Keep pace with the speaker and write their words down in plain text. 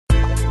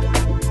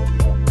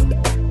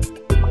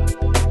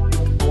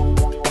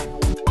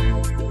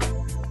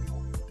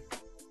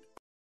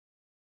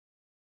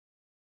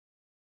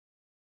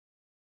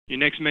Your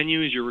next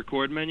menu is your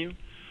record menu.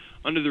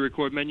 Under the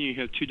record menu,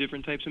 you have two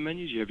different types of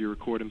menus. You have your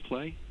record and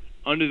play.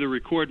 Under the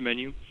record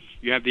menu,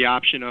 you have the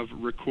option of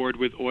record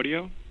with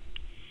audio.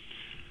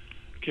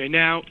 Okay,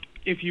 now,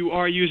 if you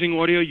are using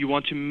audio, you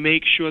want to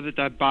make sure that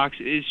that box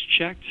is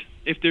checked.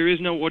 If there is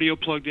no audio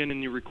plugged in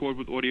and your record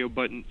with audio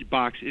button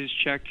box is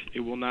checked, it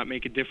will not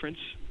make a difference.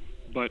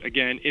 But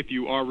again, if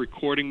you are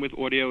recording with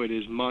audio, it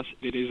is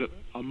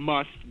a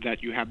must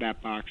that you have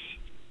that box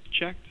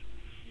checked.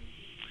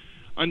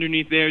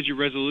 Underneath there is your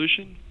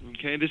resolution.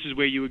 Okay, this is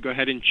where you would go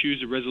ahead and choose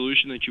the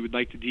resolution that you would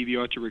like the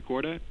DVR to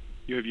record at.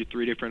 You have your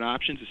three different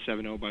options: a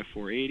 720 by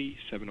 480,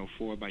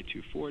 704 by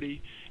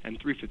 240, and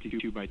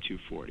 352 by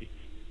 240.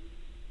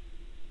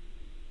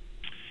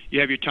 You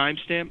have your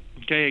timestamp.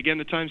 Okay, again,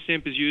 the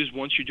timestamp is used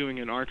once you're doing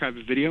an archive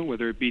of video,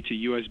 whether it be to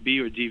USB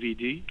or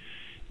DVD.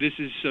 This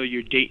is so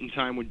your date and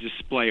time would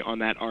display on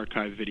that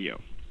archive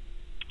video.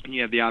 And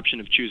you have the option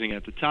of choosing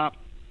at the top,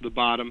 the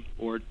bottom,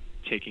 or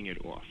taking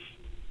it off.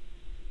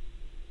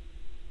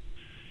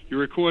 Your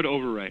record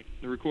overwrite.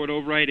 The record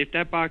overwrite, if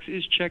that box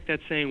is checked,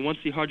 that's saying once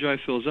the hard drive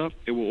fills up,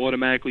 it will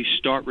automatically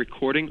start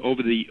recording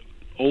over the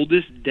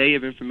oldest day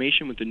of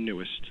information with the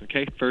newest.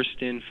 Okay, first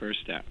in,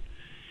 first out.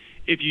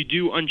 If you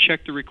do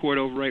uncheck the record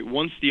overwrite,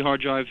 once the hard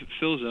drive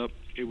fills up,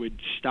 it would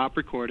stop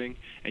recording,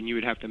 and you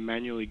would have to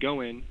manually go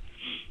in,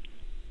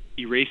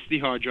 erase the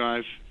hard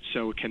drive,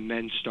 so it can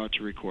then start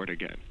to record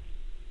again.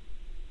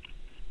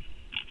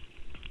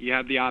 You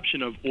have the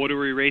option of auto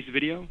erase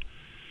video.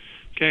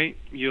 Okay,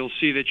 you'll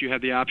see that you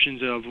have the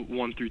options of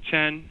 1 through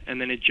 10, and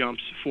then it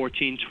jumps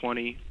 14,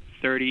 20,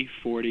 30,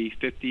 40,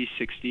 50,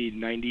 60,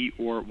 90,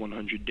 or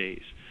 100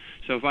 days.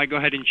 So if I go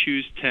ahead and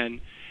choose 10,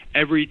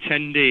 every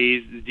 10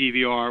 days the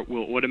DVR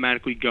will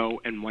automatically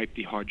go and wipe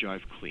the hard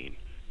drive clean.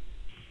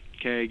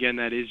 Okay, again,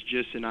 that is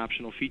just an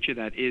optional feature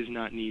that is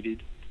not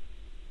needed.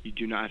 You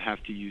do not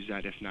have to use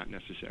that if not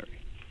necessary.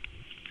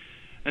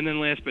 And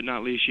then last but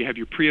not least, you have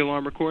your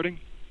pre-alarm recording.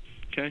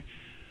 Okay.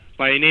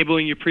 By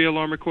enabling your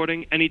pre-alarm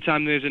recording,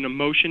 anytime there's an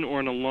emotion or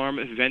an alarm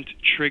event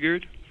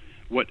triggered,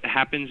 what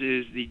happens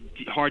is the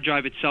hard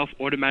drive itself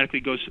automatically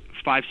goes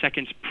 5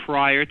 seconds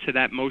prior to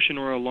that motion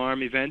or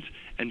alarm event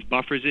and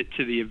buffers it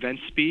to the event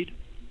speed.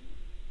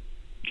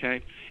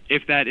 Okay?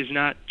 If that is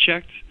not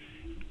checked,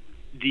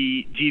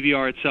 the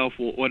DVR itself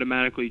will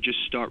automatically just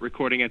start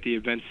recording at the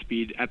event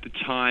speed at the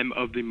time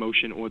of the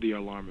motion or the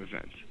alarm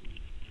event.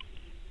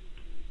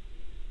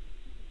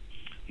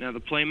 Now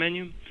the play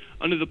menu.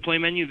 Under the play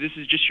menu, this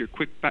is just your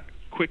quick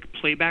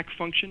playback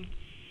function.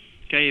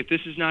 Okay, if this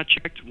is not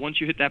checked,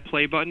 once you hit that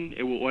play button,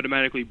 it will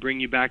automatically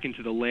bring you back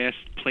into the last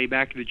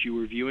playback that you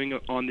were viewing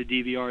on the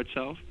DVR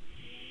itself.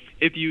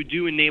 If you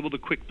do enable the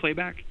quick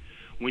playback,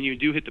 when you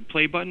do hit the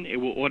play button, it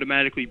will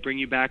automatically bring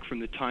you back from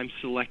the time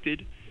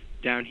selected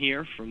down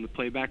here from the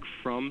playback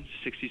from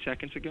 60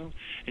 seconds ago.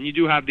 And you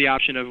do have the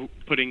option of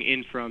putting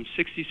in from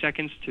 60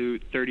 seconds to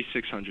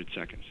 3,600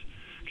 seconds.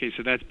 Okay,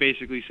 so that's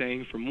basically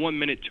saying from 1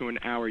 minute to an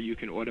hour you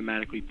can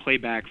automatically play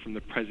back from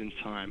the present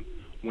time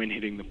when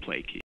hitting the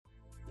play key.